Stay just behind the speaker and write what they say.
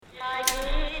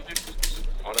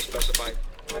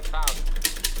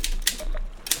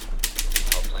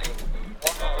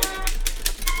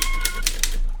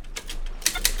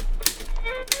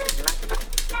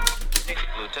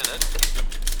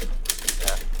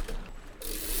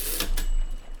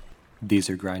These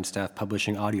are Grindstaff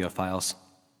Publishing audio files.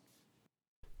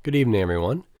 Good evening,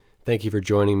 everyone. Thank you for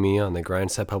joining me on the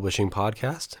Grindstaff Publishing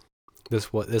podcast.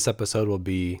 This episode will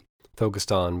be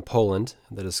focused on Poland,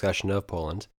 the discussion of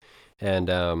Poland.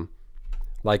 And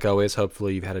like always,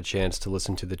 hopefully you've had a chance to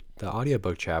listen to the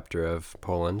audiobook chapter of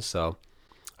Poland, so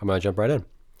I'm going to jump right in.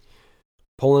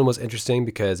 Poland was interesting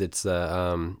because it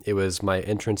was my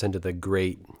entrance into the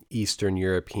great Eastern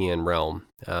European realm.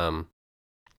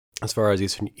 As far as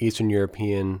Eastern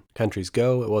European countries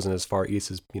go, it wasn't as far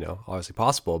east as, obviously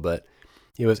possible, but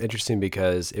it was interesting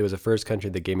because it was the first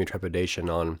country that gave me trepidation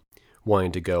on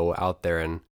wanting to go out there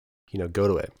and, go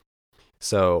to it.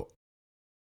 So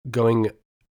going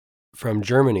from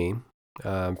Germany,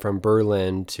 from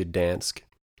Berlin to Gdansk,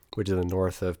 which is in the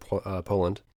north of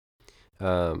Poland,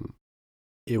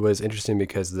 it was interesting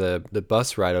because the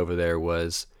bus ride over there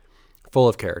was full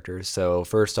of characters. So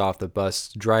first off, the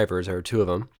bus drivers, there were two of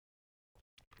them,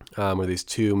 were these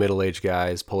two middle-aged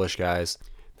guys, Polish guys,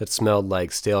 that smelled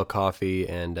like stale coffee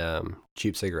and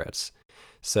cheap cigarettes.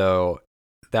 So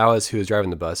that was who was driving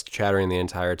the bus, chattering the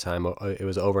entire time. It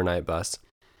was an overnight bus.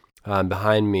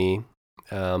 Behind me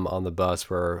on the bus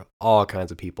were all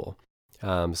kinds of people.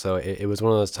 So it was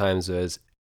one of those times that was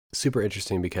super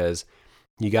interesting because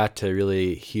you got to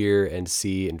really hear and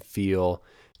see and feel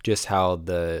just how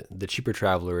the cheaper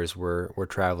travelers were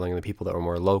traveling, and the people that were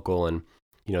more local and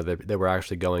they were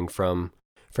actually going from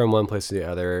one place to the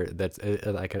other. That's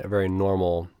like a very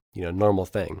normal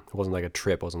thing. It wasn't like a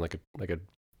trip. It wasn't like a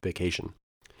vacation.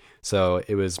 So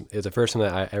it was the first time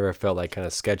that I ever felt like kind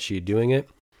of sketchy doing it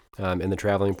in the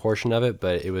traveling portion of it.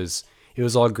 But it was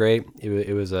all great.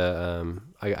 It was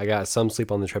I got some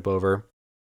sleep on the trip over,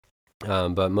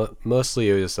 but mostly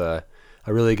it was a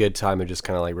really good time of just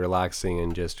kind of like relaxing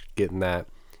and just getting that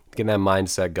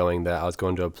mindset going that I was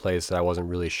going to a place that I wasn't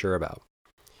really sure about.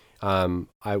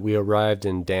 We arrived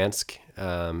in Gdansk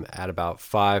at about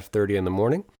 5:30 in the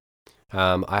morning.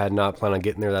 I had not planned on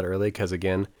getting there that early because,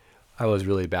 again, I was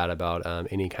really bad about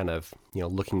any kind of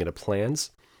looking at a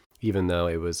plans, even though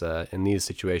it was in these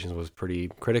situations was pretty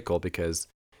critical because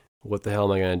what the hell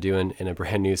am I going to do in a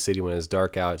brand new city when it's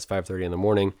dark out? It's 5:30 in the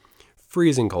morning,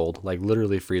 freezing cold, like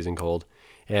literally freezing cold.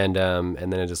 And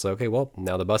then it's just like, okay, well,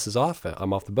 now the bus is off.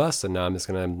 I'm off the bus, and now I'm just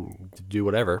gonna do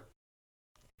whatever.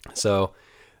 So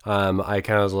I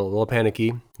kind of was a little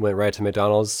panicky. Went right to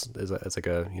McDonald's. It's like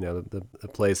a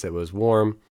place that was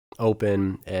warm,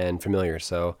 open, and familiar.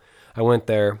 So I went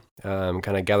there, kind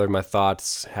of gathered my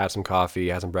thoughts, had some coffee,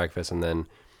 had some breakfast, and then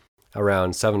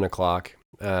around 7:00,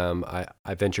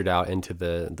 I ventured out into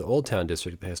the Old Town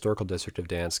district, the historical district of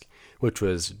Gdansk, which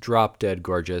was drop dead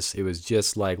gorgeous. It was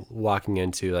just like walking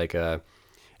into like a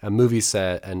movie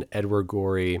set, an Edward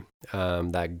Gorey,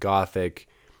 that Gothic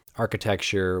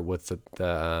architecture with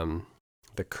the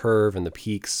curve and the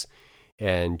peaks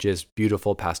and just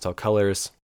beautiful pastel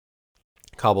colors,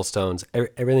 cobblestones,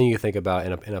 everything you think about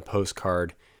in a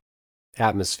postcard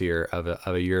atmosphere of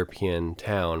a European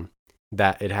town.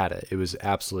 That it had it. It was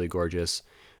absolutely gorgeous.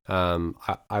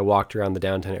 I walked around the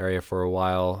downtown area for a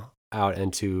while, out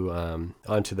into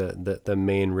onto the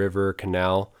main river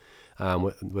canal,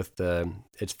 with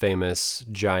its famous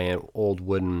giant old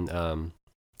wooden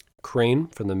crane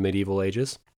from the medieval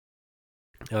ages.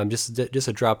 Just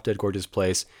a drop dead gorgeous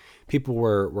place. People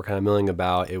were kind of milling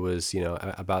about. It was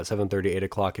about 7:30,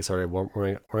 8:00. It started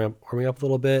warming up a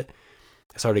little bit.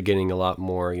 I started getting a lot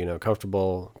more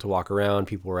comfortable to walk around.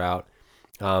 People were out.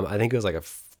 I think it was like a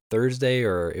Thursday,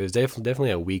 or it was definitely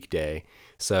a weekday.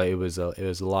 So it was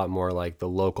a lot more like the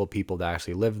local people that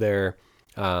actually lived there.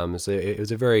 So it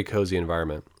was a very cozy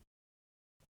environment.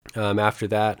 After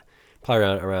that, probably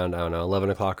around I don't know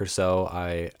 11:00 or so,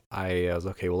 I was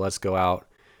okay. Well, let's go out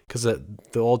because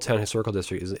the Old Town Historical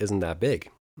District isn't that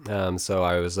big. So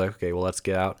I was like, okay, well, let's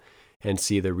get out and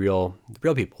see the real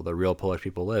people, the real Polish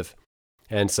people live.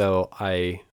 And so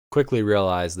I quickly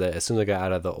realized that as soon as I got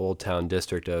out of the Old Town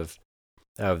district of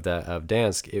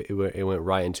Gdansk, it went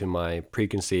right into my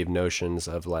preconceived notions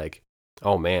of like,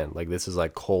 oh man, like this is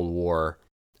like Cold War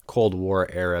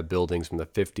era buildings from the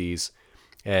 50s,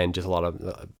 and just a lot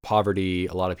of poverty,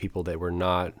 a lot of people that were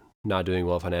not doing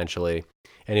well financially,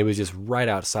 and it was just right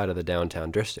outside of the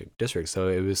downtown district. So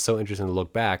it was so interesting to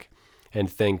look back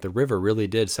and think the river really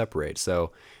did separate.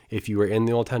 So if you were in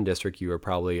the Old Town district, you were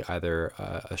probably either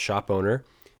a shop owner,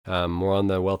 more on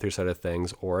the wealthier side of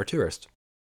things, or a tourist.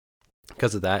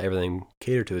 Because of that, everything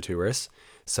catered to the tourists.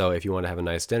 So if you want to have a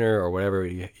nice dinner or whatever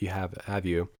you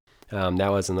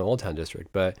that was in the Old Town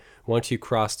district. But once you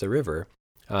cross the river,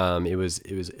 it was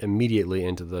immediately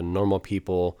into the normal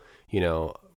people,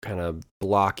 kind of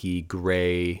blocky,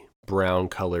 gray, brown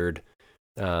colored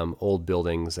old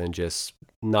buildings, and just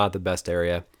not the best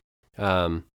area.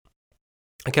 I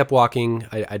kept walking.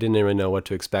 I didn't even know what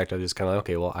to expect. I was just kind of like,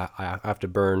 okay, well, I have to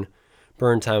burn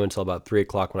time until about 3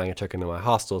 o'clock when I can check into my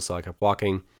hostel. So I kept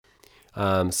walking.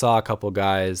 Saw a couple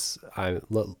guys.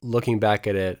 Looking back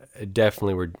at it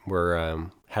definitely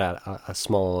had a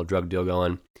small little drug deal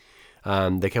going.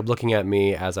 They kept looking at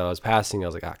me as I was passing. I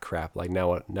was like, ah, crap! Like now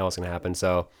what? Now what's gonna happen?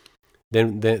 So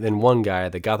then one guy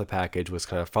that got the package was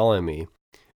kind of following me,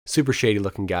 super shady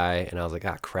looking guy, and I was like,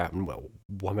 ah, crap!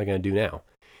 What am I gonna do now?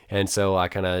 And so I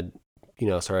kind of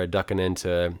started ducking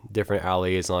into different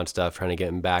alleys and all that stuff, trying to get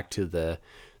him back to the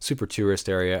super tourist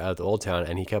area of the old town.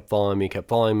 And he kept following me.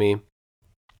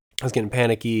 I was getting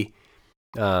panicky.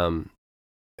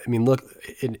 Look,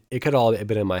 it could all have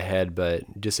been in my head,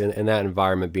 but just in that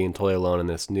environment, being totally alone in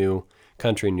this new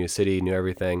country, new city, new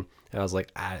everything, I was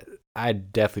like, I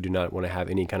definitely do not want to have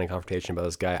any kind of confrontation about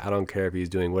this guy. I don't care if he's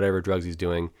doing whatever drugs he's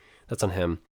doing. That's on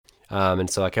him. And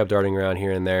so I kept darting around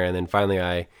here and there, and then finally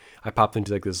I popped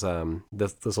into like this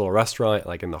little restaurant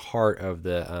like in the heart of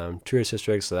the tourist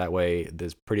district. So that way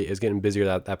it's getting busier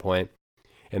at that point.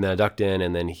 And then I ducked in,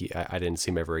 and then I didn't see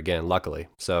him ever again, luckily.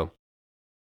 So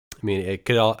it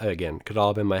could all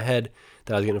have been my head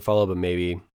that I was getting followed, but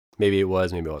maybe it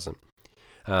was, maybe it wasn't.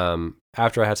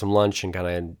 After I had some lunch and kind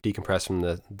of decompressed from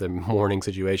the morning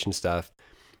situation stuff,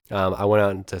 I went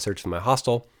out to search for my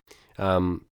hostel.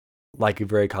 Like a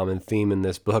very common theme in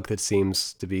this book that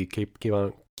seems to be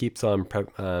keeps on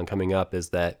coming up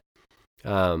is that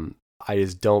I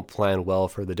just don't plan well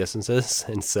for the distances,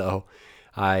 and so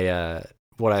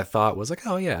what I thought was like,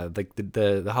 oh yeah, like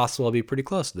the hostel will be pretty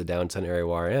close to the downtown area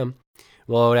where I am.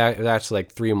 Well, it was actually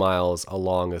like 3 miles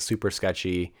along a super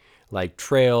sketchy like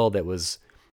trail that was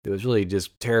really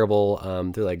just terrible.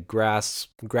 Through like grass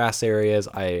areas.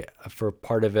 For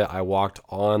part of it I walked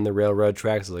on the railroad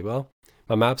tracks. I was like, well,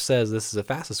 my map says this is the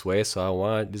fastest way, so I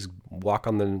want to just walk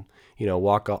on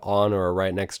or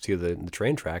right next to the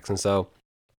train tracks. And so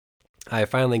I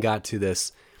finally got to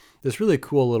this really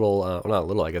cool little, not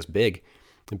little, I guess big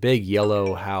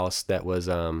yellow house that was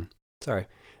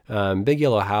big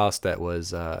yellow house that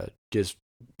was just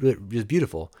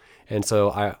beautiful. And so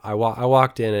I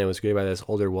walked in, and it was greeted by this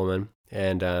older woman,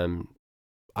 and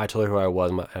I told her who I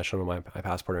was. I showed her my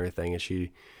passport and everything, and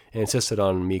she insisted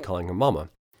on me calling her Mama,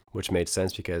 which made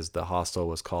sense because the hostel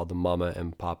was called the Mama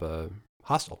and Papa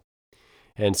Hostel.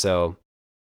 And so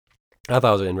I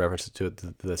thought it was in reference to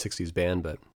the 60s band,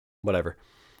 but whatever.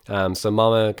 So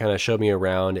Mama kind of showed me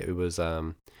around. It was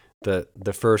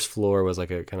the first floor was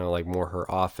like a kind of like more her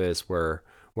office where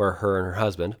her and her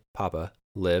husband, Papa,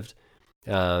 lived.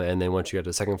 And then once you got to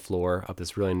the second floor, up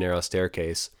this really narrow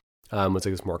staircase, was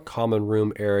like this more common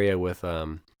room area with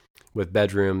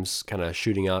bedrooms kind of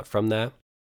shooting out from that.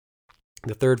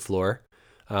 The third floor,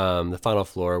 the final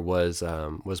floor was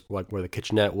where the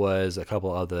kitchenette was, a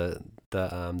couple of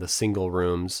the single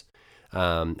rooms,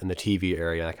 and the TV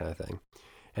area, that kind of thing.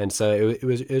 And so it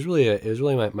was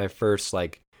really my first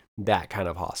like that kind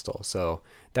of hostel. So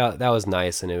that was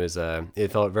nice, and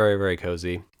it felt very, very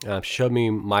cozy. She showed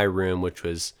me my room, which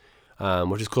is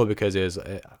cool because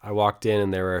I walked in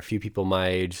and there were a few people my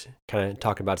age kind of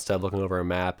talking about stuff, looking over a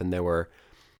map, and there were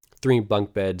 3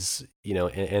 bunk beds,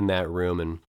 in that room,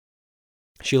 and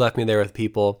she left me there with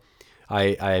people.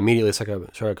 I immediately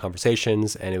started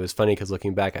conversations, and it was funny because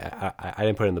looking back, I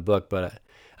didn't put it in the book, but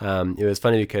it was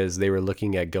funny because they were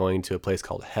looking at going to a place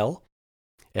called Hell,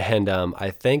 and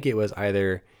I think it was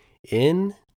either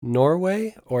in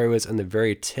Norway or it was in the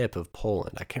very tip of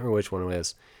Poland. I can't remember which one it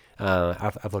was.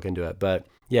 I've looked into it, but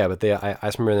yeah, but I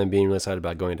just remember them being really excited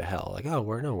about going to Hell. Like, oh,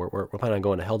 we're planning on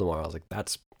going to Hell tomorrow. I was like,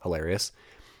 that's hilarious.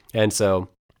 And so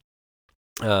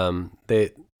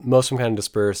most of them kind of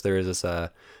dispersed. There was this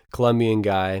Colombian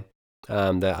guy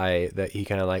that he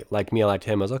kind of like me. I liked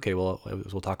him. I was okay. Well,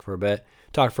 we'll talk for a bit,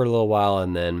 talk for a little while,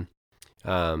 and then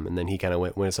he kind of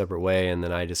went a separate way. And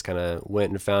then I just kind of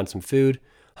went and found some food,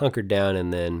 hunkered down,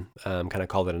 and then kind of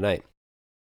called it a night.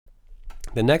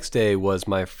 The next day was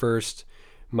my first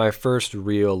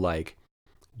real like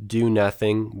do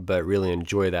nothing but really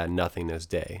enjoy that nothingness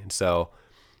day. And so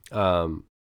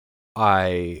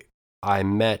I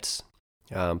met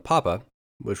Papa,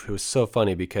 which was so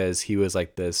funny because he was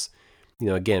like this,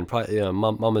 again, probably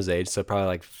Mama's age, so probably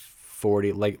like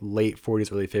 40, like late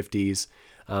 40s, early 50s,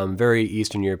 very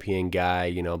Eastern European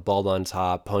guy, bald on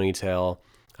top, ponytail,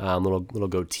 little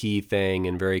goatee thing,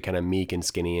 and very kind of meek and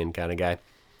skinny and kind of guy,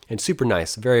 and super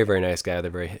nice, very very nice guy with a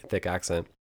very thick accent.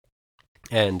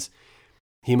 And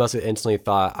he must have instantly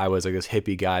thought I was like this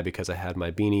hippie guy because I had my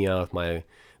beanie on with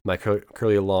my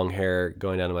curly long hair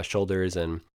going down to my shoulders,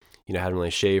 and hadn't really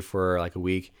shaved for like a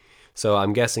week. So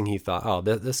I'm guessing he thought, oh,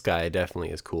 this guy definitely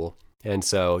is cool. And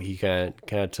so he kind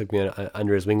of took me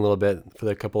under his wing a little bit for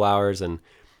a couple hours and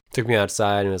took me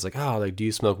outside and was like, oh, like, do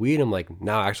you smoke weed? I'm like,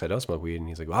 no, actually I don't smoke weed. And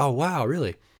he's like, oh wow,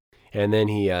 really? And then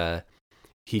he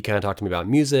kind of talked to me about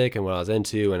music and what I was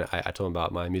into, and I told him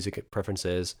about my music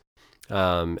preferences.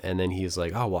 And then he's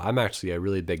like, oh well, I'm actually a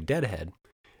really big Deadhead,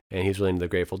 and he's really into the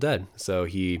Grateful Dead. So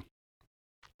he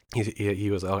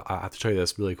was, oh, I have to show you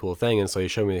this really cool thing. And so he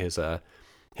showed me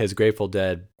his Grateful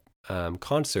Dead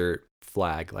concert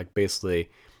flag, like basically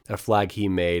a flag he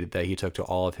made that he took to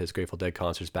all of his Grateful Dead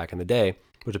concerts back in the day,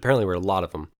 which apparently were a lot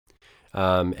of them.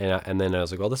 And then I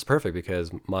was like, well, this is perfect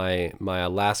because my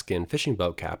Alaskan fishing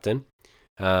boat captain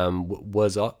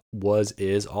is also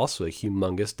a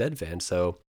humongous Dead fan.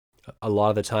 So a lot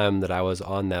of the time that I was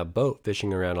on that boat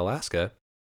fishing around Alaska,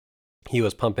 he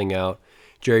was pumping out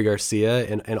Jerry Garcia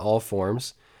in all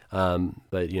forms. But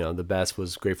the best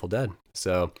was Grateful Dead.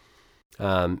 So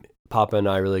Papa and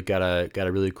I really got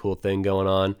a really cool thing going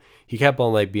on. He kept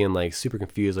on like being like super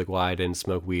confused, like why I didn't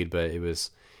smoke weed, but it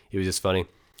was just funny.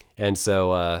 And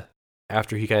so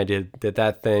after he kind of did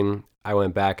that thing, I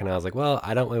went back and I was like, well,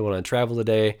 I don't really want to travel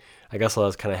today. I guess I'll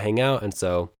just kind of hang out. And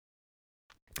so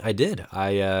I did.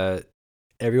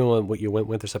 Everyone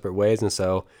went their separate ways, and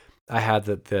so I had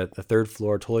the third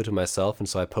floor totally to myself. And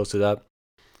so I posted up.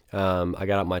 I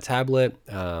got out my tablet,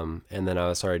 and then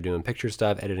I started doing picture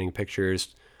stuff, editing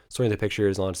pictures, sorting the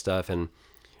pictures, all that stuff. And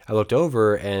I looked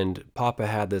over, and Papa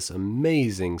had this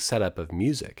amazing setup of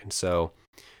music. And so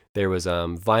there was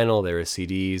vinyl, there were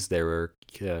CDs, there were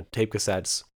tape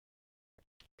cassettes.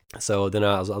 So then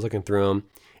I was looking through them,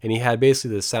 and he had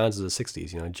basically the sounds of the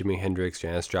 '60s, Jimi Hendrix,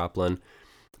 Janis Joplin.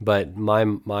 But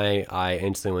my eye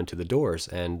instantly went to the Doors,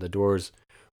 and the Doors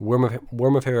were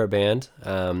my favorite band.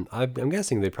 I'm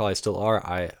guessing they probably still are.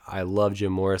 I love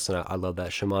Jim Morrison. I love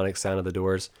that shamanic sound of the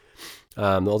Doors.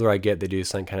 The older I get, they do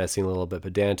kind of seem a little bit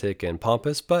pedantic and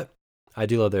pompous, but I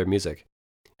do love their music.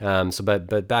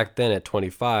 But back then at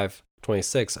 25,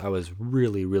 26, I was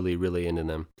really, really, really into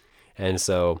them. And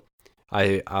so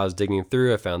I was digging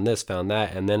through, I found this, found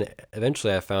that, and then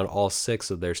eventually I found all 6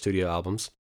 of their studio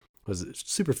albums. Was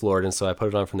super floored, and so I put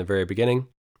it on from the very beginning,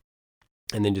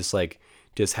 and then just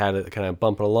had it kind of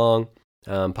bumping along.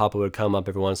 Papa would come up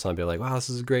every once in a while and be like, wow, this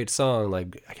is a great song.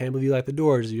 Like, I can't believe you like the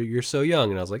Doors. You're so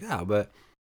young. And I was like, yeah, but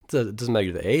it doesn't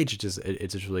matter the age. It's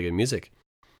just really good music.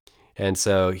 And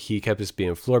so he kept just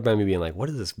being floored by me, being like, what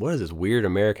is this weird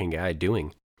American guy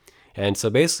doing? And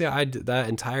so basically that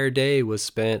entire day was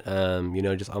spent,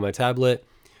 just on my tablet,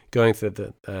 going through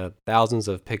the thousands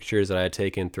of pictures that I had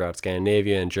taken throughout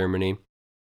Scandinavia and Germany,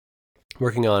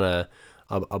 working on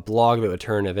a blog that would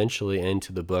turn eventually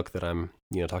into the book that I'm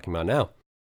talking about now.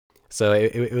 So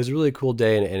it was a really cool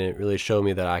day, and it really showed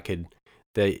me that I could,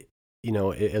 it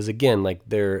was again like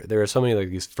there are so many like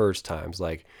these first times,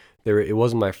 like it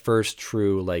wasn't my first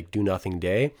true like do nothing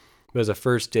day. It was a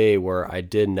first day where I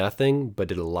did nothing but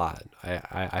did a lot.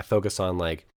 I focused on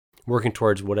like working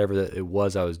towards whatever it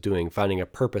was I was doing, finding a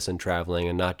purpose in traveling,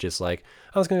 and not just like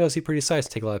I was gonna go see pretty sights,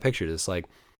 take a lot of pictures. It's like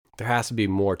there has to be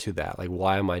more to that. Like,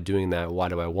 why am I doing that? Why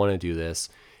do I want to do this?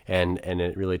 And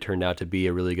it really turned out to be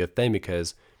a really good thing,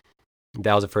 because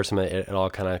that was the first time it all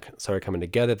kind of started coming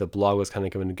together. The blog was kind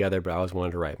of coming together, but I always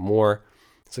wanted to write more.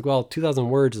 It's like, well, 2,000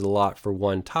 words is a lot for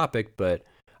one topic, but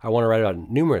I want to write about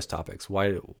numerous topics.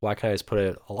 Why can't I just put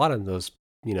a lot of those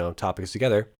topics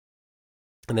together,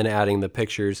 and then adding the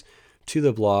pictures to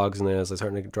the blogs, and then as I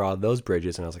started to draw those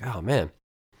bridges, and I was like, oh man.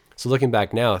 So looking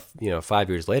back now, 5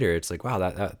 years later, it's like, wow,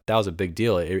 that was a big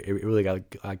deal. It really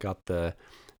I got the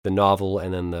novel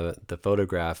and then the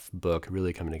photograph book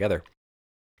really coming together.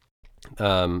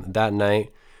 That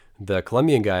night, the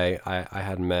Colombian guy I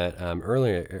had met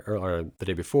earlier or the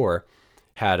day before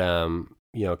had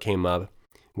came up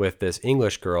with this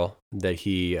English girl that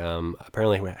he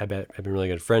apparently had been really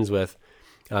good friends with,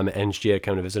 and she had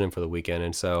come to visit him for the weekend,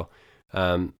 and so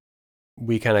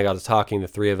we kind of got to talking, the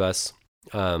three of us,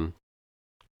 and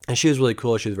she was really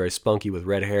cool. She was very spunky with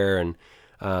red hair and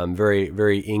very,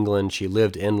 very England. She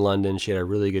lived in London. She had a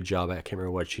really good job. I can't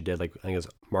remember what she did. Like, I think it was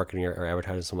marketing or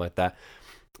advertising, something like that.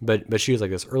 But she was like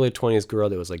this early 20s girl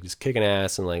that was like just kicking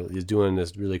ass and like just doing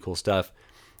this really cool stuff.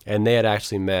 And they had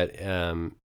actually met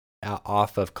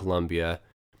off of Colombia,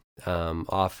 or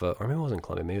maybe it wasn't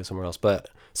Colombia, maybe it was somewhere else, but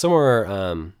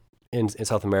somewhere in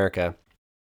South America.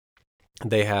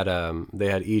 they had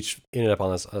each ended up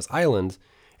on this island,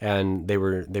 and they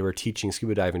were teaching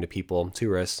scuba diving to people,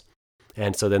 tourists,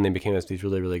 and so then they became these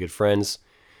really really good friends.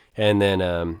 And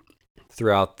then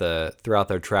throughout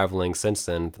their traveling since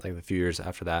then, like a few years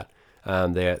after that,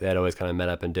 they had always kind of met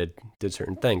up and did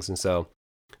certain things. And so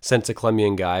since the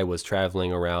Colombian guy was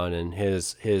traveling around and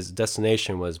his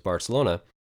destination was Barcelona,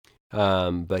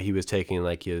 but he was taking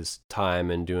like his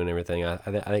time and doing everything. I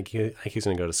think he's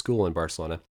going to go to school in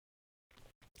Barcelona.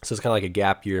 So it's kind of like a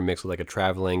gap year mixed with like a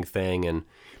traveling thing, and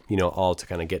all to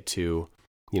kind of get to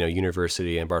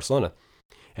university in Barcelona.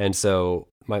 And so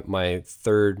my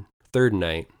third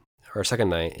night or second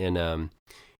night in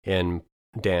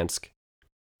Gdansk,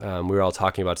 we were all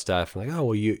talking about stuff. I'm like, oh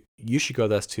well, you should go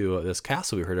with us to this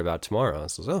castle we heard about tomorrow. I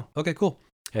said, oh, okay, cool.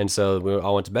 And so we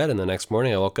all went to bed, and the next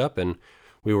morning I woke up and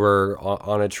we were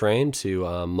on a train to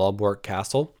Malbork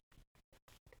Castle.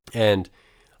 And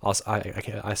also,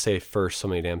 I say first so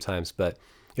many damn times, but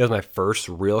it was my first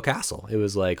real castle. It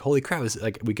was like, holy crap! It was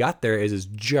like we got there as this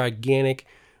gigantic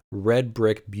red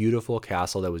brick, beautiful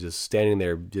castle that was just standing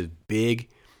there, just big,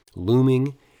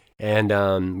 looming. And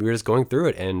we were just going through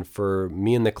it. And for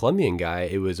me and the Colombian guy,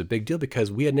 it was a big deal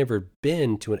because we had never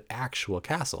been to an actual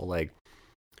castle. Like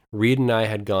Reed and I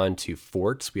had gone to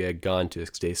forts. We had gone to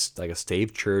like a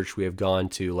stave church. We have gone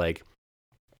to like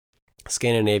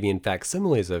Scandinavian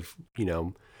facsimiles of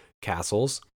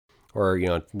castles, or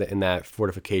in that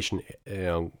fortification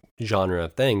genre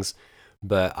of things.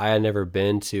 But I had never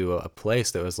been to a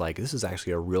place that was like, this is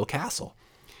actually a real castle.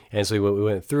 And so we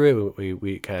went through it.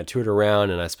 We kind of toured around,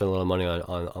 and I spent a little money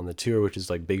on the tour, which is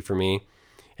like big for me.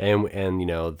 And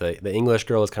the English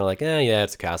girl was kind of like, yeah,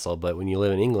 it's a castle. But when you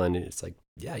live in England, it's like,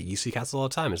 yeah, you see castles all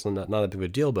the time. It's not that big of a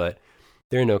deal. But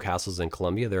there are no castles in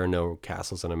Colombia. There are no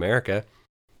castles in America.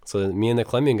 So me and the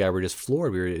Colombian guy were just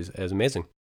floored. It was amazing.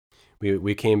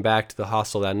 We came back to the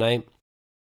hostel that night.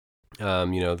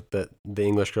 The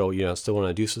English girl, still wanted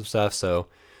to do some stuff. So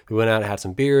we went out and had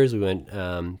some beers. We went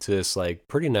to this like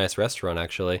pretty nice restaurant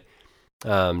actually,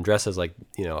 dressed as like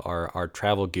our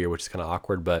travel gear, which is kind of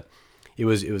awkward, but it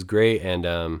was great. And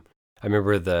I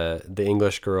remember the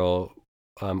English girl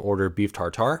ordered beef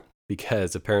tartare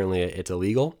because apparently it's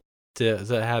illegal to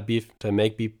have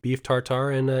make beef tartare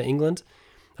in England.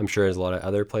 I'm sure there's a lot of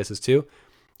other places too.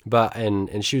 But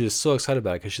and she was just so excited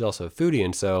about it because she's also a foodie,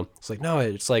 and so it's like, no,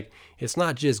 it's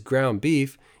not just ground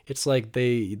beef. It's like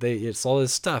it's all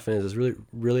this stuff, and it's this really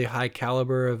really high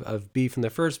caliber of beef in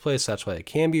the first place. So that's why it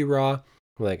can be raw.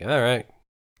 I'm like, all right,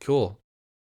 cool.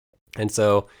 And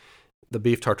so the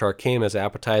beef tartare came as an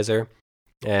appetizer,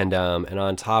 and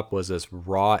on top was this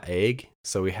raw egg.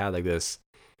 So we had like this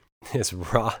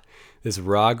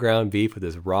raw ground beef with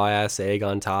this raw ass egg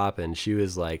on top, and she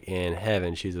was like in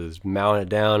heaven. She was mounting it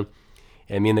down,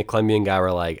 and me and the Colombian guy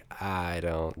were like,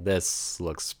 this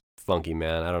looks funky,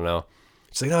 man. I don't know.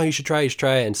 She's like, no, you should try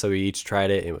it. And so we each tried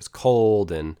it. It was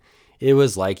cold, and it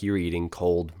was like you were eating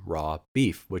cold raw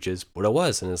beef, which is what it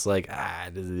was. And it's like, I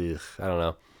don't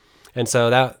know. And so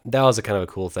that was a kind of a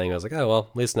cool thing. I was like, oh well,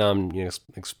 at least now I'm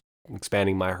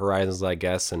expanding my horizons, I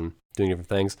guess, and doing different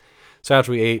things. So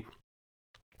after we ate,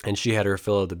 and she had her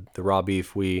fill of the raw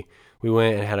beef, we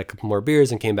went and had a couple more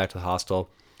beers and came back to the hostel.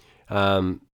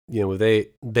 They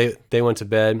went to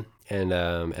bed, and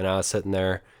I was sitting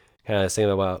there, kind of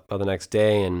thinking about the next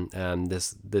day, and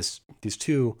these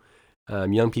two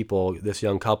young people, this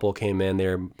young couple came in.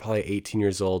 They're probably 18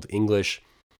 years old, English,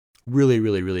 really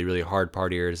really really really hard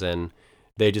partiers, and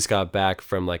they just got back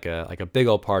from like a big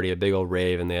old party, a big old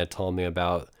rave, and they had told me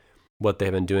about what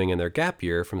they've been doing in their gap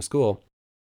year from school.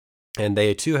 And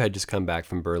they too had just come back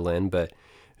from Berlin, but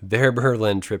their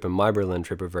Berlin trip and my Berlin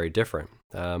trip are very different.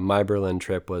 My Berlin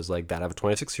trip was like that of a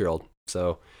 26-year-old.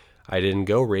 So I didn't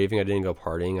go raving, I didn't go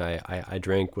partying. I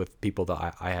drank with people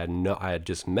that I had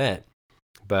just met,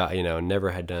 but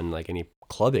never had done like any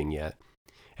clubbing yet.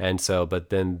 And so, but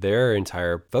then their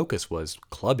entire focus was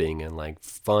clubbing and like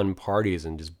fun parties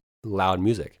and just loud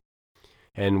music.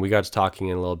 And we got to talking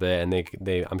in a little bit, and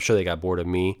they I'm sure they got bored of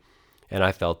me, and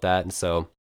I felt that. And so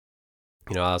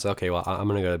I was okay. Well, I'm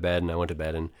gonna go to bed, and I went to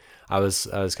bed, and I was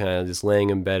kind of just laying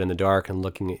in bed in the dark and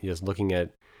looking at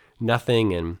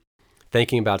nothing and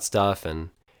thinking about stuff,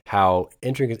 and how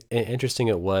interesting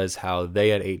it was how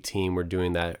they at 18 were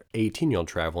doing that 18-year-old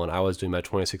travel, and I was doing my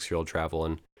 26-year-old travel,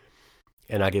 and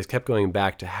I just kept going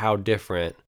back to how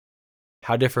different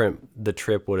the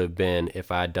trip would have been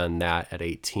if I had done that at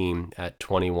 18, at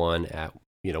 21, at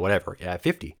whatever, at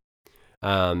 50.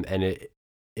 And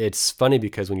it's funny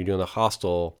because when you're doing the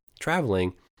hostel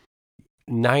traveling,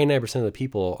 99% of the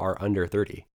people are under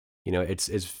 30. it's.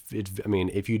 I mean,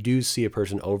 if you do see a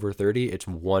person over 30, it's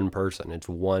one person. It's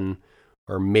one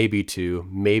or maybe two,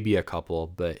 maybe a couple,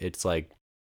 but it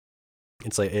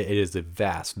is the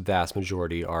vast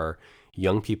majority are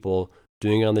young people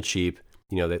doing it on the cheap.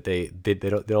 That they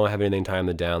don't have anything tying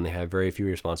them down. They have very few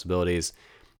responsibilities.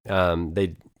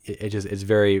 It's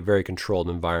very controlled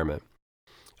environment.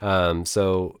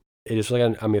 So it is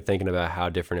really, I'm thinking about how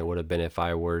different it would have been if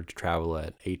I were to travel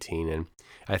at 18. And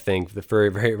I think the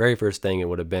very first thing it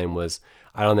would have been was,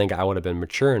 I don't think I would have been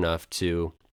mature enough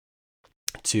to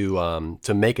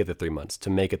make it the 3 months, to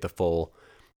make it the full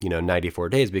 94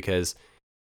 days, because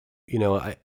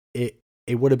I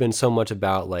it would have been so much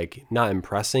about like not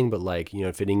impressing, but like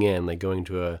fitting in, like going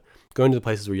to the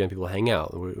places where young people hang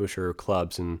out, which are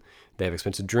clubs, and they have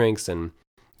expensive drinks, and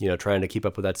trying to keep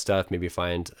up with that stuff. Maybe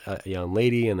find a young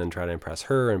lady and then try to impress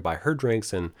her and buy her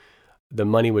drinks, and the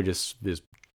money would just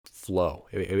flow.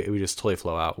 It would just totally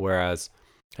flow out. Whereas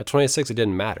at 26, it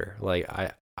didn't matter. Like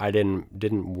I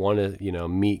didn't want to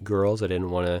meet girls. I didn't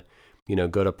want to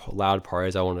go to loud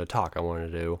parties. I wanted to talk. I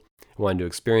wanted to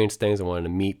experience things. I wanted to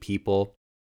meet people.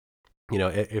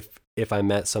 If I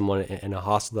met someone in a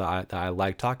hostel that I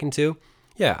liked talking to,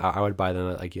 yeah, I would buy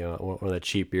them like one of the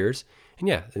cheap beers, and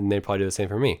yeah, and they'd probably do the same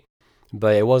for me.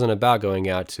 But it wasn't about going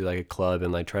out to like a club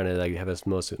and like trying to like have this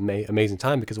most amazing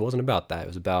time, because it wasn't about that. It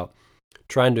was about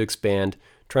trying to expand,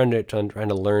 trying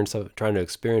to learn stuff, trying to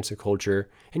experience the culture.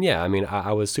 And yeah, I mean,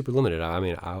 I was super limited. I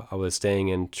mean, I was staying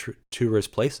in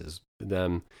tourist places.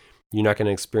 You're not going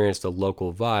to experience the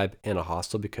local vibe in a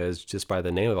hostel, because just by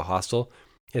the name of a hostel,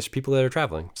 it's people that are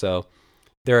traveling. So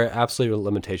there are absolutely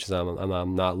limitations.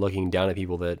 I'm not looking down at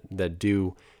people that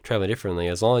do traveling differently.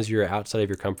 As long as you're outside of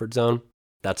your comfort zone,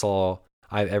 that's all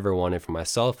I've ever wanted for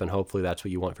myself, and hopefully that's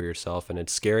what you want for yourself. And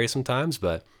it's scary sometimes,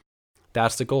 but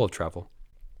that's the goal of travel.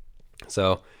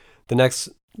 So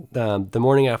the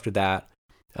morning after that,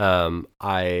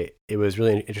 it was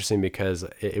really interesting because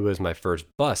it was my first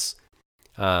bus,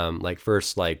 country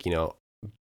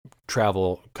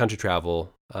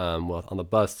travel, well, on the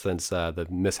bus, since the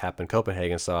mishap in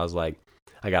Copenhagen. So I was like,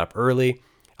 I got up early.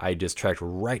 I just trekked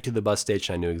right to the bus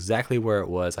station. I knew exactly where it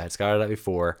was. I had scouted out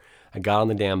before. I got on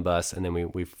the damn bus, and then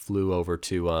we flew over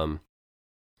to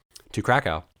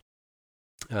Krakow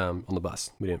on the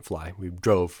bus. We didn't fly. We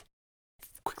drove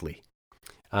quickly.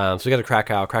 So we got to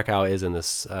Krakow. Krakow is in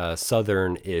this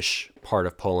southern-ish part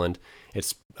of Poland.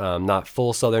 It's not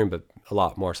full southern, but a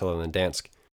lot more southern than Gdansk.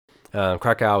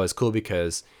 Krakow is cool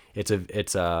because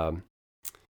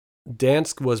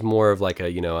Gdansk was more of like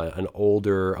an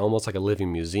older, almost like a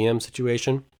living museum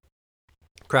situation.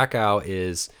 Krakow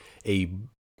is a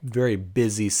very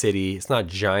busy city. It's not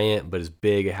giant, but it's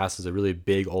big. It houses a really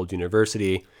big old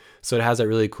university, so it has that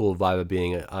really cool vibe of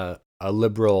being a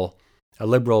liberal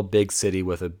big city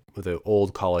with an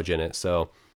old college in it. So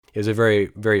it was a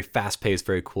very fast paced,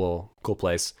 very cool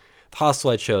place. The hostel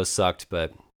I chose sucked,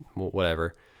 but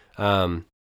whatever.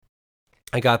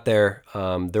 I got there.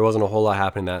 There wasn't a whole lot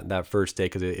happening that first day,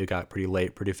 because it got pretty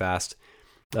late, pretty fast.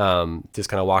 Just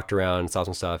kind of walked around, saw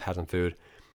some stuff, had some food.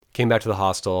 Came back to the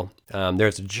hostel.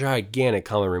 There's a gigantic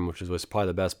common room, which was probably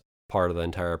the best part of the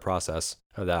entire process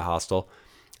of that hostel.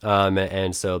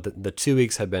 And so the 2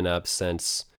 weeks had been up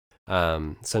since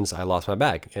I lost my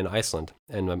bag in Iceland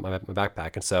and my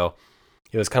backpack. And so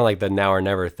it was kind of like the now or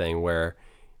never thing, where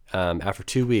after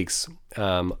 2 weeks,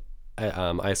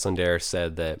 Icelandair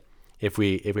said that if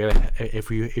you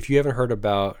haven't heard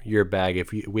about your bag,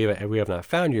 if we have not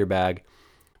found your bag,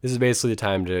 this is basically the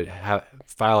time to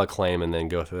file a claim and then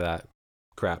go through that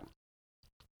crap.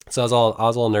 So I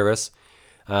was all nervous,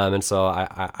 and so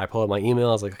I pulled up my email.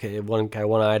 I was like, okay, I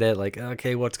one-eyed it, like,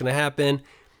 okay, what's gonna happen?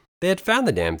 They had found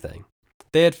the damn thing.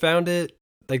 They had found it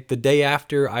like the day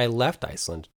after I left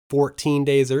Iceland, 14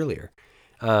 days earlier.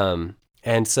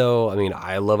 And so, I mean,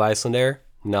 I love Icelandair.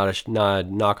 Not a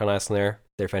knock on Icelandair.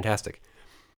 They're fantastic.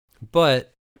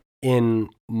 But in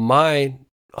my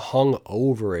hung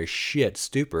over as shit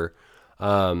stupor,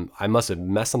 I must have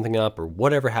messed something up or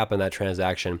whatever happened in that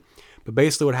transaction. But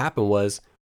basically what happened was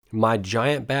my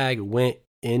giant bag went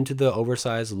into the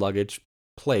oversized luggage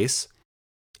place,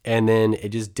 and then it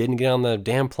just didn't get on the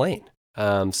damn plane.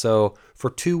 So for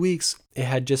 2 weeks, it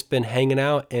had just been hanging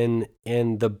out in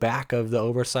the back of the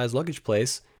oversized luggage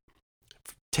place,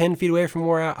 10 feet away from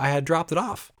where I had dropped it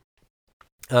off.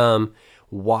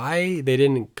 Why they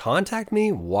didn't contact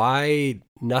me? Why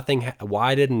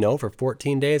I didn't know for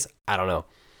 14 days? I don't know.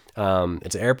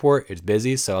 It's an airport. It's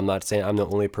busy, so I'm not saying I'm the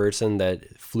only person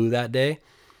that flew that day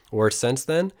or since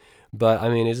then. But I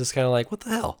mean, it's just kind of like, what the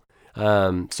hell?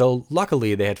 So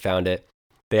luckily they had found it.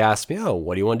 they asked me, "Oh,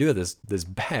 what do you want to do with this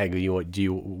bag?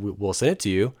 We'll send it to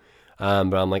you."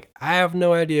 But I'm like, I have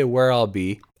no idea where I'll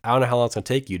be. I don't know how long it's gonna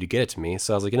take you to get it to me.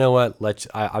 So I was like, you know what?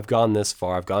 I've gone this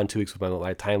far. I've gone 2 weeks with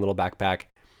my tiny little backpack.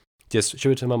 Just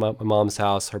ship it to my mom's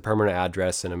house, her permanent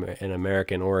address in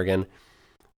America, in Oregon.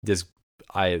 Just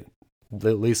I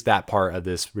at least that part of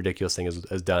this ridiculous thing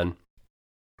is done.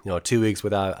 2 weeks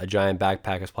without a giant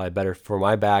backpack is probably better for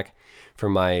my back, for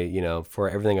my for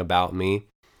everything about me.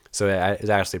 So it's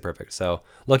actually perfect. So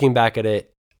looking back at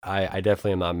it, I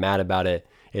definitely am not mad about it.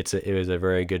 It was a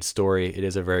very good story. It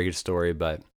is a very good story,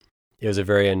 but it was a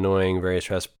very annoying, very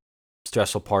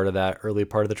stressful part of that early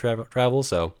part of the travel.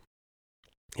 So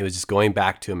it was just going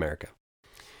back to America.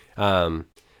 Um,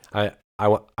 I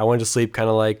wanted to sleep kind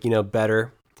of like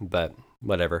better, but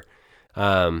whatever.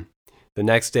 The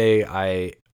next day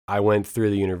I went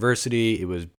through the university. It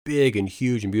was big and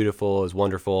huge and beautiful. It was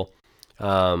wonderful.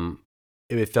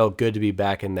 It felt good to be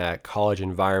back in that college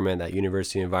environment, that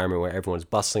university environment where everyone's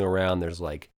bustling around. There's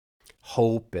like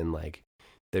hope and like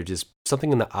there's just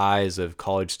something in the eyes of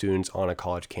college students on a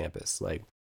college campus. Like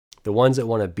the ones that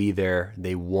want to be there,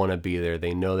 they want to be there.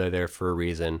 They know they're there for a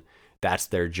reason. That's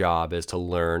their job, is to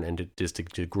learn and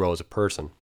to grow as a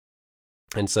person.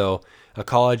 And so a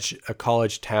college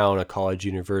town, a college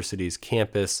university's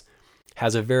campus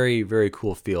has a very, very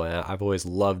cool feel. And I've always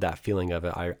loved that feeling of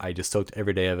it. I just soaked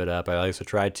every day of it up. I also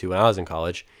tried to when I was in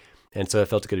college. And so it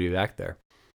felt good to be back there.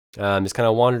 Just kind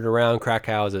of wandered around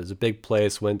Krakow. It was a big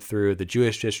place, went through the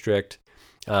Jewish district.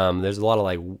 There's a lot of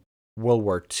like World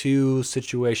War II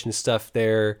situation stuff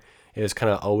there. It was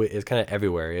kind of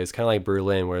everywhere. It was kind of like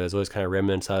Berlin, where there's always kind of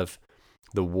remnants of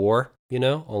the war,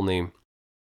 only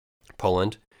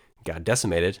Poland got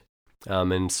decimated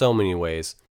in so many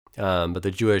ways. But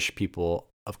the Jewish people,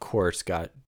 of course,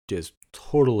 got just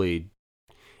totally,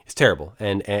 it's terrible.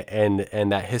 And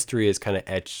that history is kind of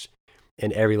etched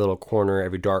in every little corner,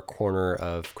 every dark corner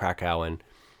of Krakow and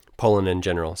Poland in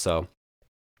general. So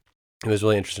it was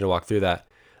really interesting to walk through that.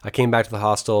 I came back to the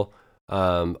hostel.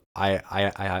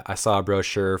 I saw a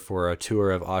brochure for a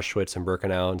tour of Auschwitz and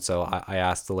Birkenau, and so I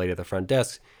asked the lady at the front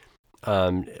desk,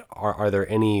 are there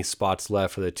any spots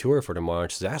left for the tour for tomorrow?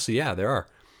 And she said, actually, yeah, there are.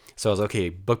 So I was okay,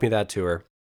 book me that tour.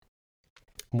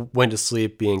 Went to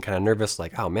sleep being kind of nervous,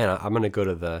 like, oh man, I'm gonna go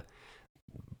to the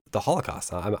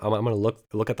Holocaust. I'm gonna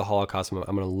look at the Holocaust. I'm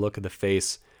gonna look at the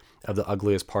face of the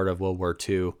ugliest part of World War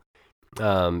II.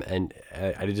 And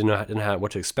I didn't know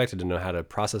what to expect. I didn't know how to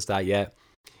process that yet.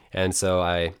 And so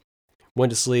I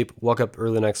went to sleep, woke up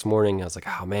early the next morning. I was like,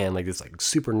 oh man, like this, like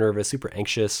super nervous, super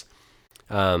anxious.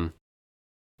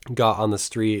 Got on the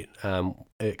street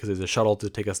because there's a shuttle to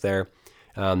take us there.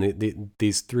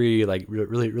 These three like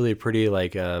really really pretty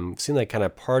like seemed like kind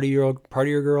of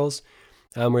partier girls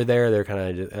were there. They're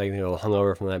kind of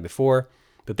hungover from the night before,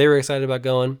 but they were excited about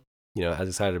going. As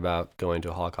excited about going to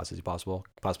a Holocaust as you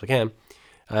possibly can.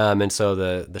 And so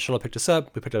the shuttle picked us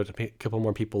up. We picked up a couple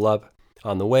more people up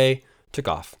on the way. Took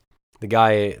off. The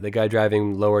guy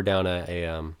driving lowered down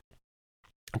a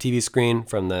TV screen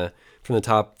from the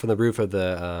roof of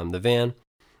the van,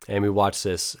 and we watched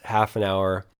this half an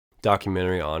hour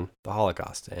documentary on the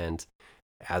Holocaust. And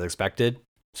as expected,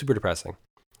 super depressing.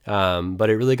 But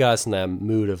it really got us in that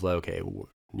mood of like, okay,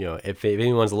 if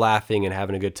anyone's laughing and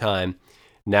having a good time,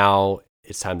 now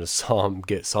it's time to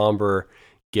get somber,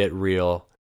 get real,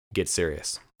 get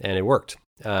serious. And it worked.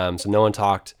 So no one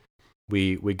talked.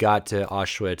 We got to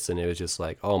Auschwitz, and it was just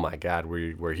like, oh my God,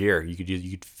 we're here. You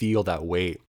could feel that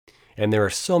weight. And there were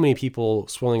so many people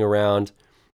swirling around.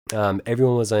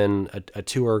 Everyone was in a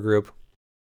tour group.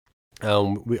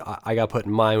 I got put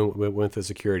in mine with the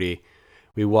security.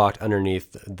 We walked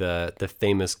underneath the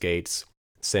famous gates,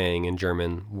 saying in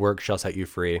German, "Work shall set you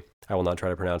free." I will not try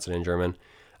to pronounce it in German.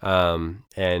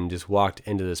 And just walked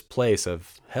into this place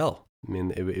of hell. I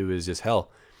mean, it was just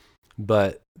hell.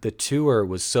 But the tour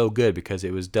was so good because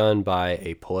it was done by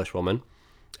a Polish woman,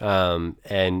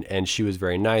 and she was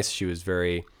very nice. She was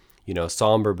very,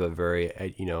 somber, but very,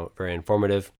 very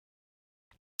informative.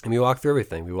 And we walked through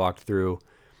everything. We walked through,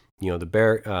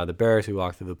 the barracks. We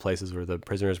walked through the places where the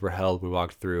prisoners were held. We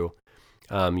walked through,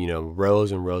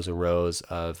 rows and rows and rows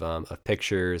of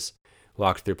pictures.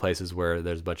 Walked through places where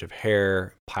there's a bunch of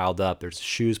hair piled up. There's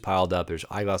shoes piled up. There's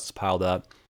eyeglasses piled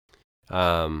up.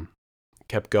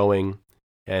 Kept going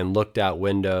and looked out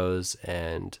windows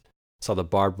and saw the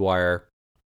barbed wire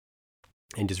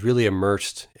and just really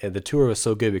immersed. And the tour was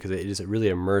so good because it just really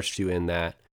immersed you in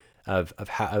that of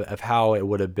how it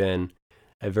would have been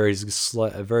a very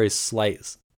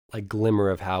slight like glimmer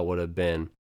of how it would have been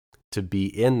to be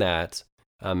in that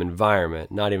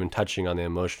environment, not even touching on the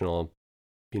emotional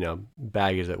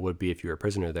baggage that would be if you were a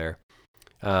prisoner there.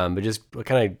 But just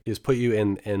kind of just put you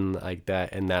in like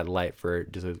that in that light for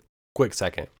just a quick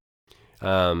second.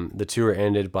 The tour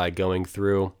ended by going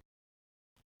through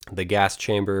the gas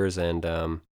chambers and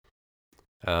the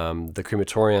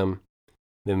crematorium.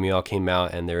 Then we all came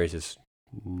out, and there was just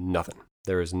nothing.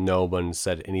 There was no one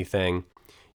said anything.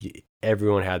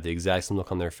 Everyone had the exact same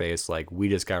look on their face, like we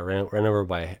just got ran over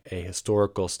by a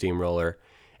historical steamroller,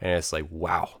 and it's like,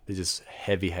 wow, it's just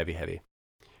heavy, heavy, heavy.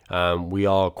 We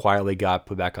all quietly got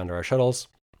put back onto our shuttles.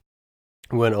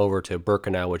 We went over to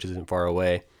Birkenau, which isn't far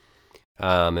away,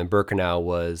 and Birkenau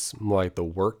was more like the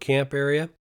work camp area.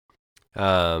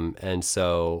 And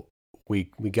so we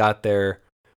got there.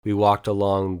 We walked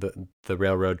along the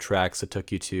railroad tracks that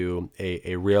took you to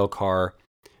a rail car.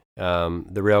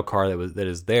 The rail car that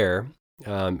is there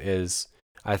is,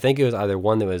 I think it was either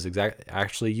one that was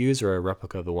actually used or a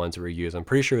replica of the ones that were used. I'm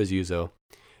pretty sure it was used though.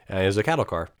 And it was a cattle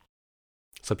car.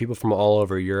 So people from all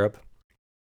over Europe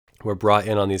were brought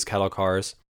in on these cattle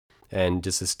cars, and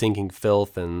just a stinking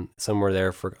filth. And some were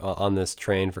there for on this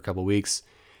train for a couple of weeks.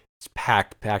 It's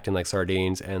packed in like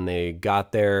sardines, and they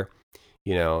got there,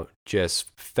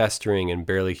 just festering and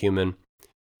barely human.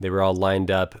 They were all lined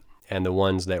up, and the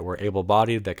ones that were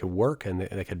able-bodied that could work and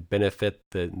that could benefit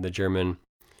the German,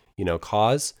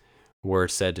 cause were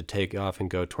said to take off and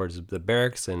go towards the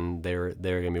barracks, and they were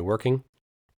going to be working.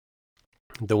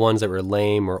 The ones that were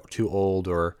lame or too old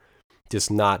or just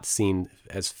not seen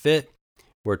as fit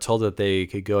were told that they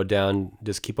could go down,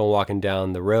 just keep on walking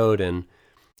down the road, and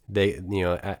they,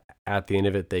 at the end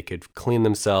of it, they could clean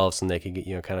themselves and they could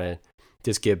get, kind of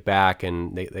just get back,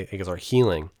 and they could start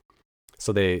healing.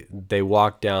 So they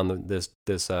walked down this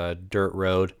dirt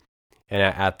road, and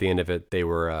at the end of it, they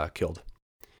were killed.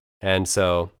 And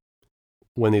so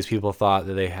when these people thought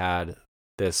that they had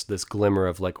this glimmer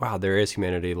of like, wow, there is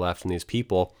humanity left in these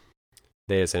people,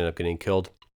 they just ended up getting killed.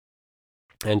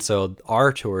 And so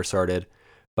our tour started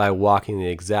by walking the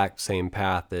exact same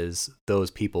path as those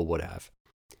people would have.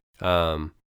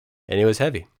 And it was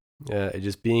heavy.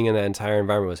 Just being in that entire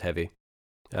environment was heavy.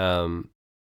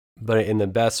 But in the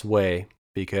best way,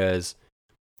 because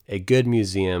a good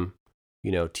museum,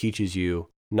 teaches you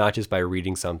not just by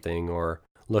reading something or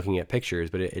looking at pictures,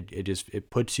 but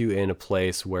it puts you in a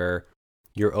place where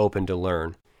you're open to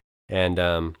learn.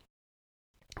 And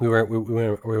we were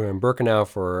in Birkenau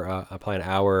for probably an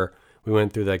hour. We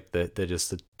went through like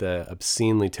the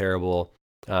obscenely terrible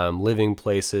living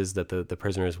places that the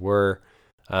prisoners were,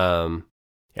 and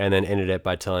then ended it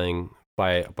by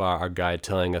our guide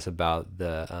telling us about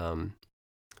the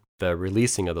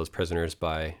releasing of those prisoners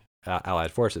by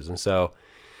Allied forces. And so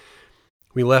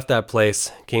we left that place,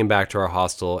 came back to our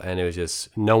hostel, and it was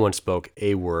just no one spoke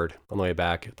a word on the way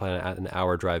back. Probably an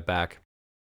hour drive back.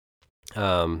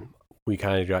 We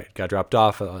kind of got dropped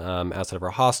off outside of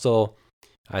our hostel.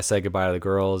 I said goodbye to the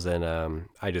girls, and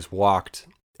I just walked,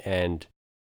 and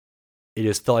it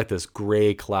just felt like this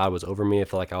gray cloud was over me. It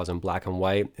felt like I was in black and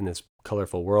white in this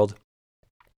colorful world.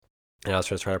 And I was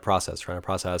just trying to process.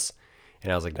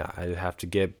 And I was like, nah, I have to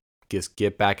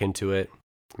get back into it.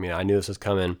 I mean, I knew this was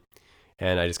coming.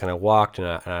 And I just kind of walked, and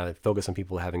I focused on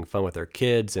people having fun with their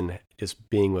kids and just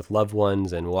being with loved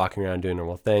ones and walking around doing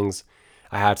normal things.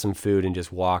 I had some food and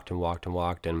just walked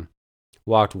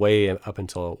way up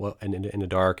until in the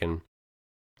dark, and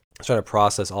trying to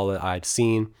process all that I'd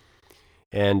seen.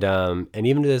 And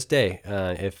even to this day,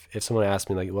 if someone asked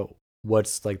me like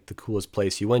what's like the coolest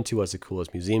place you went to, what's the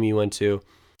coolest museum you went to,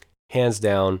 hands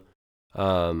down,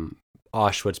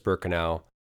 Auschwitz-Birkenau,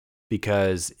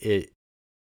 because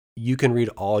you can read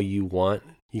all you want,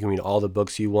 you can read all the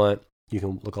books you want, you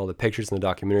can look all the pictures and the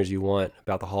documentaries you want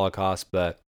about the Holocaust,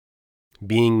 but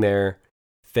being there,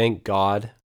 thank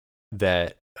God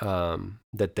that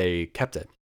they kept it,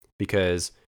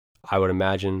 because I would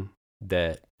imagine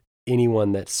that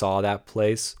anyone that saw that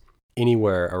place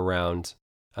anywhere around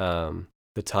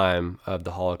the time of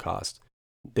the Holocaust,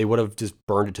 they would have just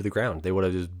burned it to the ground. They would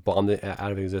have just bombed it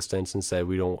out of existence and said,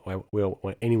 we don't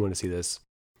want anyone to see this.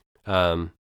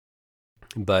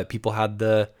 But people had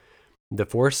the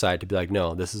foresight to be like,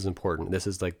 no, this is important. This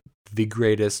is like the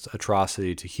greatest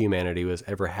atrocity to humanity was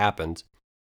ever happened.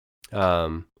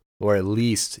 Or at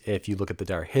least if you look at the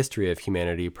entire history of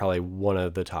humanity, probably one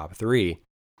of the top three.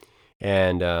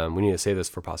 And we need to save this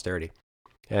for posterity.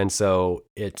 And so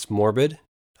it's morbid,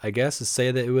 I guess, to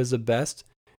say that it was the best.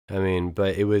 I mean,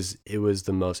 but it was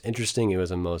the most interesting. It was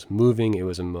the most moving. It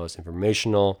was the most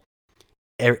informational.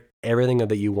 Everything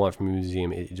that you want from a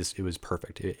museum, it was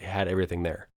perfect. It had everything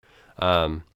there.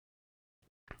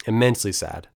 Immensely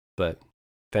sad, but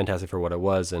fantastic for what it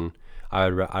was. And I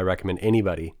recommend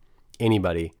anybody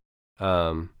anybody.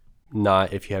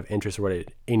 Not if you have interest or what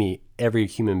every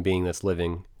human being that's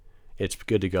living, it's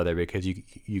good to go there because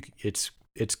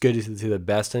it's good to see the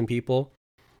best in people,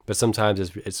 but sometimes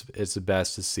it's the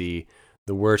best to see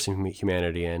the worst in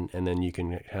humanity, and then you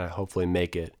can hopefully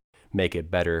make it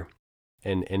better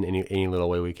in any little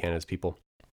way we can as people.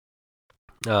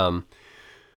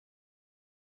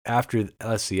 After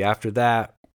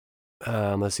that,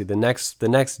 the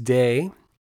next day,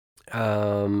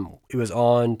 it was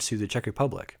on to the Czech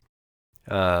Republic,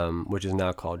 which is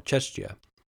now called Czechia.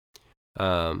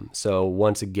 So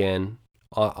once again,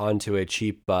 onto a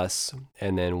cheap bus,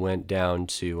 and then went down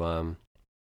to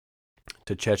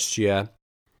Czechia,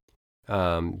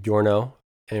 Brno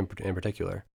in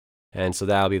particular. And so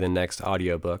that'll be the next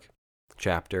audiobook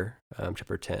chapter,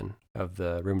 chapter 10 of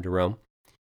the Room to Rome.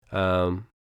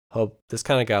 Hope this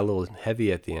kind of got a little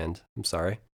heavy at the end. I'm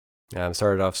sorry.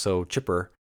 Started off so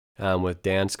chipper with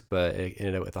Gdansk, but it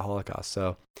ended up with the Holocaust.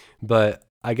 So, but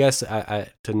I guess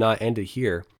to not end it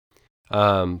here,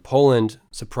 Poland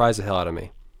surprised the hell out of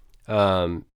me.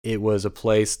 It was a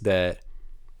place that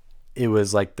it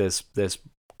was like this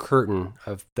curtain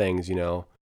of things, and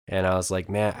I was like,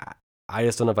 man, I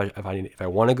just don't know if I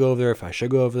want to go over there, if I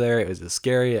should go over there. It was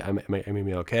scary. I made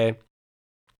me okay.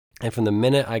 And from the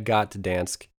minute I got to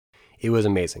Gdansk, it was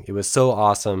amazing. It was so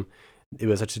awesome. It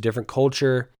was such a different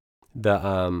culture.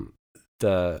 Our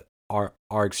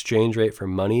exchange rate for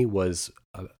money was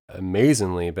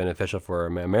amazingly beneficial for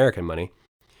American money,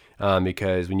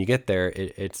 because when you get there,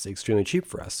 it's extremely cheap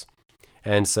for us.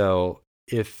 And so,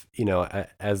 if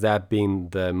as that being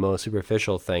the most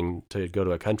superficial thing to go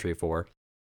to a country for,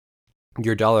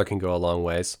 your dollar can go a long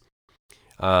ways.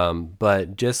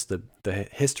 But just the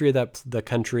history of the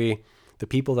country, the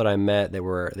people that I met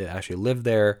that actually lived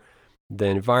there, the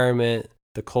environment,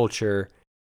 the culture,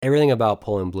 everything about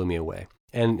Poland blew me away.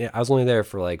 And I was only there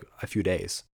for like a few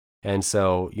days. And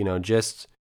so, it's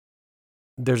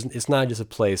not just a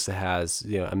place that has,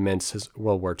 immense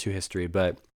World War II history,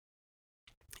 but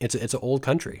it's an old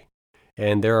country,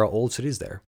 and there are old cities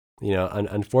there.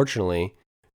 Unfortunately,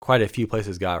 quite a few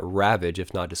places got ravaged,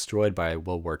 if not destroyed, by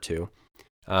World War II.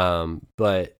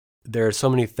 But there are so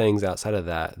many things outside of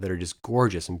that are just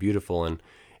gorgeous and beautiful,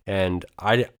 and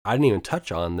I didn't even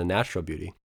touch on the natural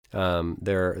beauty.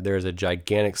 There's a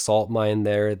gigantic salt mine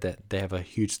there that they have a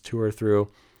huge tour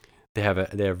through. They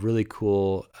have really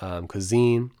cool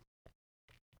cuisine.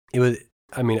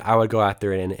 I would go out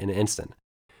there in an instant.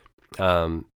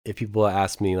 If people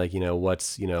ask me, like,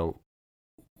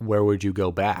 where would you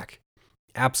go back?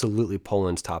 Absolutely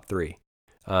Poland's top 3.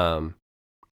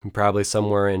 Probably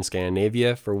somewhere in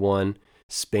Scandinavia for one.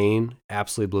 Spain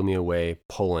absolutely blew me away.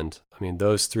 Poland.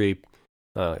 Those 3.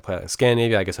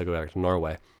 Scandinavia, I guess I'd go back to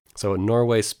Norway. So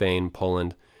Norway, Spain,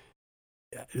 Poland.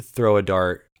 Throw a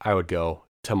dart, I would go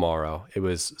tomorrow. It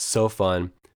was so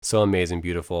fun, so amazing,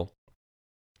 beautiful.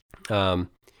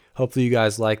 Hopefully you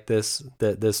guys like this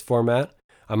format.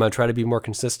 I'm gonna try to be more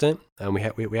consistent. We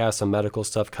have some medical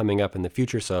stuff coming up in the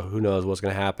future, so who knows what's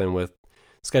gonna happen with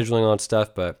scheduling on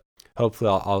stuff. But hopefully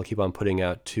I'll keep on putting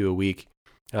out 2 a week.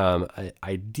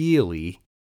 Ideally,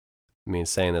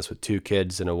 saying this with 2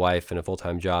 kids and a wife and a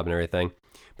full-time job and everything,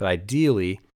 but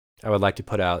ideally I would like to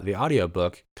put out the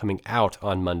audiobook coming out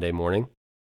on Monday morning,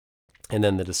 and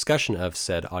then the discussion of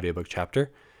said audiobook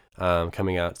chapter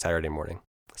coming out Saturday morning.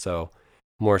 So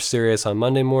more serious on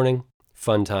Monday morning,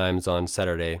 fun times on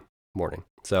Saturday morning.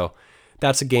 So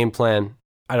that's a game plan.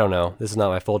 I don't know. This is not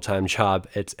my full-time job.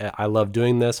 I love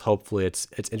doing this. Hopefully it's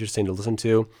interesting to listen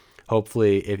to.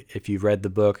 Hopefully if you've read the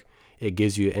book, it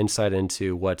gives you insight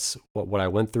into what I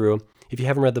went through. If you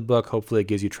haven't read the book, hopefully it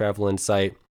gives you travel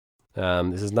insight.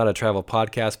 This is not a travel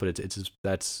podcast, but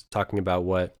that's talking about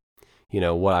what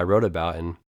I wrote about,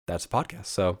 and that's a podcast.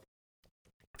 So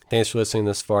thanks for listening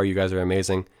this far. You guys are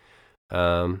amazing.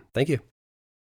 Thank you.